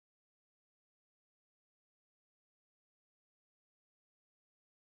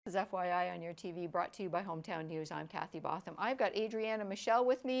is FYI on your TV, brought to you by Hometown News. I'm Kathy Botham. I've got Adrianna Michelle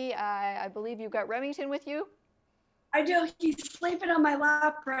with me. I believe you've got Remington with you. I do. He's sleeping on my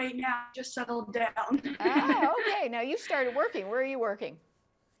lap right now. Just settled down. Oh, okay. Now you started working. Where are you working?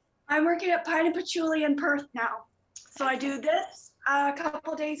 I'm working at Pine and Patchouli in Perth now. So I do this a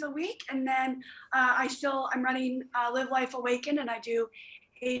couple days a week, and then I'm running Live Life Awaken, and I do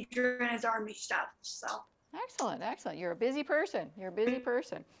Adrianna's Army stuff. So Excellent, excellent. You're a busy person. You're a busy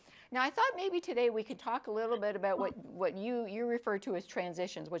person. Now, I thought maybe today we could talk a little bit about what you refer to as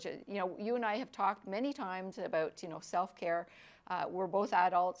transitions, which is, you and I have talked many times about, self-care. We're both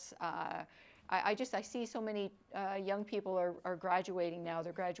adults. I see so many young people are graduating now.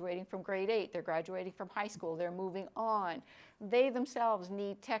 They're graduating from grade 8. They're graduating from high school. They're moving on. They themselves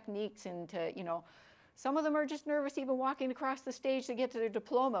need techniques into, some of them are just nervous even walking across the stage to get to their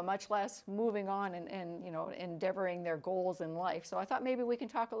diploma, much less moving on and endeavoring their goals in life. So I thought maybe we can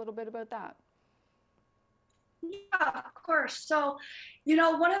talk a little bit about that. yeah, of course. So,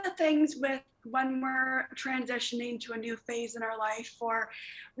 one of the things with when we're transitioning to a new phase in our life, or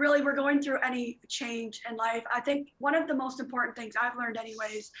really we're going through any change in life, I think one of the most important things I've learned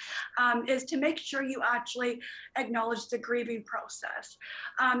anyways, is to make sure you actually acknowledge the grieving process.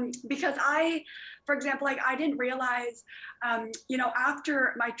 Because for example, I didn't realize,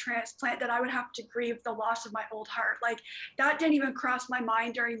 after my transplant that I would have to grieve the loss of my old heart. Like that didn't even cross my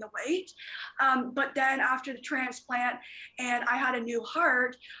mind during the wait. But then after the transplant and I had a new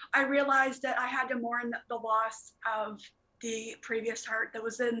heart, I realized that I had to mourn the loss of the previous heart that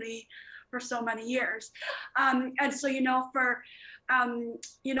was in me for so many years. And so, for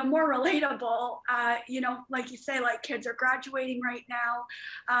more relatable, like you say, like kids are graduating right now.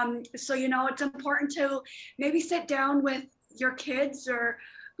 So, it's important to maybe sit down with your kids or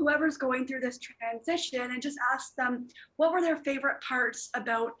whoever's going through this transition and just ask them what were their favorite parts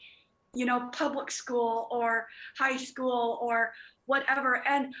about, public school or high school or whatever,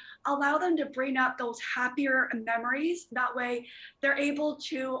 and allow them to bring up those happier memories. That way they're able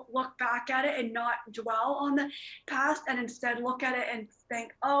to look back at it and not dwell on the past, and instead look at it and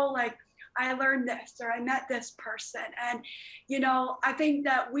think, oh, like I learned this or I met this person. And I think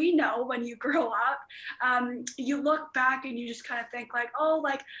that we know when you grow up, you look back and you just kind of think like, oh,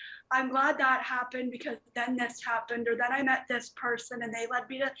 like I'm glad that happened because then this happened, or then I met this person and they led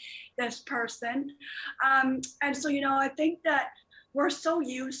me to this person. And so, I think that we're so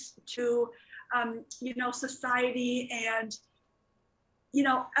used to, society and,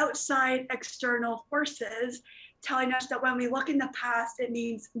 outside external forces telling us that when we look in the past, it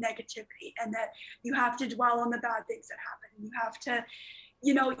means negativity and that you have to dwell on the bad things that happen. You have to,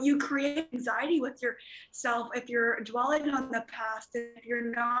 you create anxiety with yourself if you're dwelling on the past, if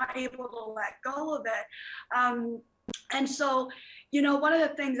you're not able to let go of it. And so, one of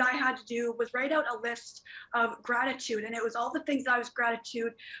the things I had to do was write out a list of gratitude, and it was all the things that I was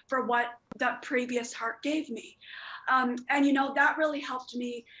gratitude for what that previous heart gave me. And, that really helped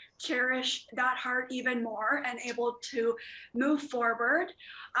me cherish that heart even more and able to move forward.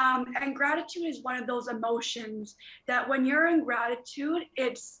 And gratitude is one of those emotions that when you're in gratitude,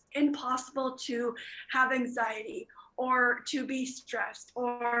 it's impossible to have anxiety or to be stressed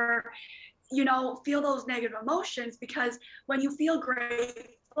or feel those negative emotions, because when you feel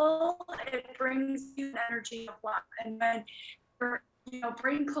grateful, it brings you an energy of love. And when you're,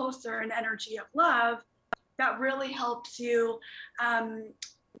 bring closer an energy of love, that really helps you,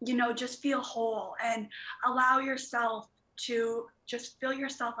 just feel whole and allow yourself to just fill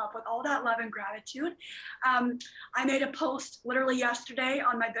yourself up with all that love and gratitude. I made a post literally yesterday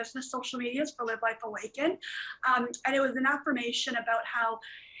on my business social medias for Live Life Awaken. And it was an affirmation about how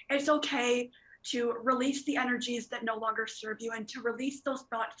it's okay to release the energies that no longer serve you and to release those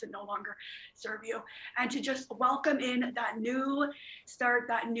thoughts that no longer serve you, and to just welcome in that new start,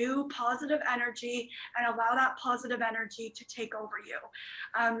 that new positive energy, and allow that positive energy to take over you.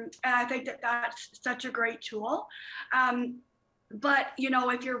 And I think that that's such a great tool. But,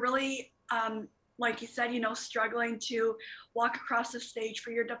 if you're really, like you said, struggling to walk across the stage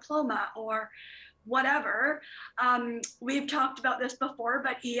for your diploma or whatever. We've talked about this before,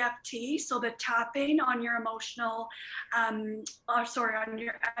 but EFT, so the tapping on your emotional, on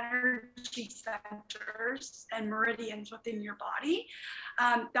your energy centers and meridians within your body,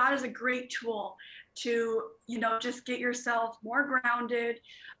 that is a great tool to, just get yourself more grounded,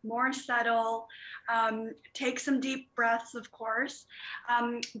 more settled, take some deep breaths, of course.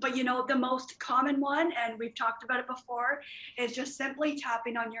 But the most common one, and we've talked about it before, is just simply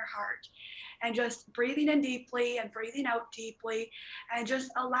tapping on your heart and just breathing in deeply and breathing out deeply and just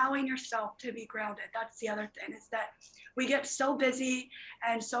allowing yourself to be grounded. That's the other thing, is that we get so busy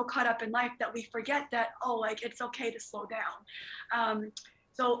and so caught up in life that we forget that, it's okay to slow down.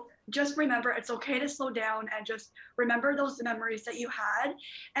 So just remember, it's okay to slow down and just remember those memories that you had.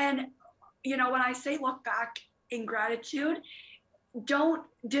 And, when I say look back in gratitude, don't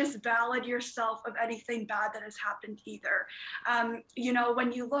disvalidate yourself of anything bad that has happened either.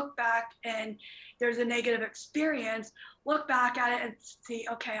 When you look back and there's a negative experience, look back at it and see,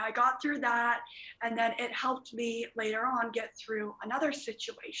 okay, I got through that, and then it helped me later on get through another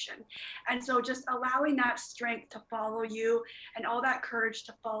situation. And so just allowing that strength to follow you and all that courage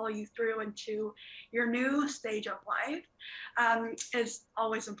to follow you through into your new stage of life is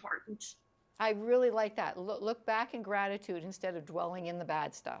always important. I really like that. Look back in gratitude instead of dwelling in the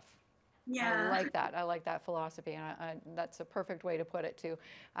bad stuff. Yeah. I like that. I like that philosophy, and that's a perfect way to put it too.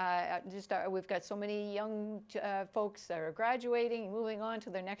 We've got so many young folks that are graduating, moving on to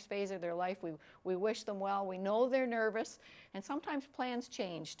their next phase of their life. We wish them well. We know they're nervous, and sometimes plans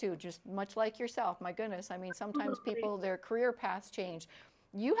change too, just much like yourself. My goodness, I mean, sometimes people, their career paths change.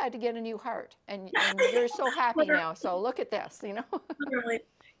 You had to get a new heart, and you're so happy now. So look at this, Literally.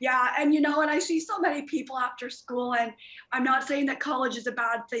 Yeah, and I see so many people after school, and I'm not saying that college is a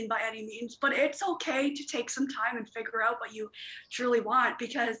bad thing by any means, but it's okay to take some time and figure out what you truly want,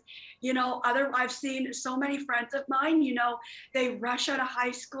 because I've seen so many friends of mine, they rush out of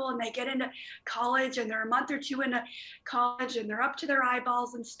high school and they get into college, and they're a month or two into college and they're up to their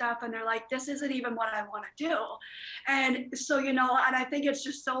eyeballs and stuff, and they're like, this isn't even what I want to do. And so, and I think it's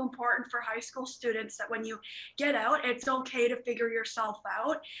just so important for high school students that when you get out, it's okay to figure yourself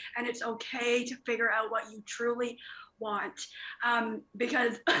out. And it's okay to figure out what you truly want,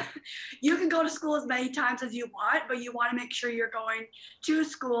 because you can go to school as many times as you want, but you want to make sure you're going to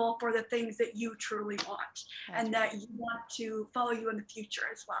school for the things that you truly want. That's and right. That you want to follow you in the future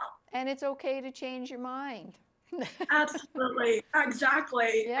as well. And it's okay to change your mind. Absolutely.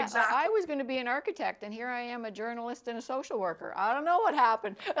 Exactly. Yeah, exactly. I was going to be an architect, and here I am, a journalist and a social worker. I don't know what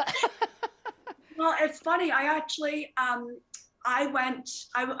happened. Well, it's funny. I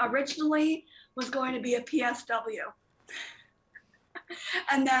originally was going to be a PSW.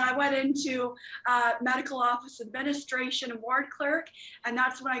 And then I went into medical office administration and ward clerk, and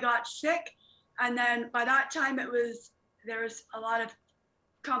that's when I got sick. And then by that time there was a lot of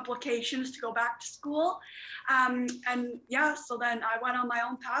complications to go back to school. And yeah, so then I went on my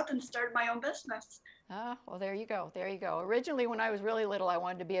own path and started my own business. Ah, well, there you go. There you go. Originally, when I was really little, I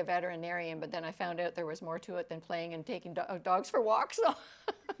wanted to be a veterinarian, but then I found out there was more to it than playing and taking dogs for walks. So.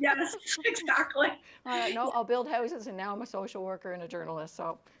 Yes, exactly. No, I'll build houses, and now I'm a social worker and a journalist.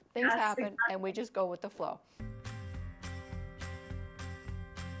 So things happen, exactly. And we just go with the flow.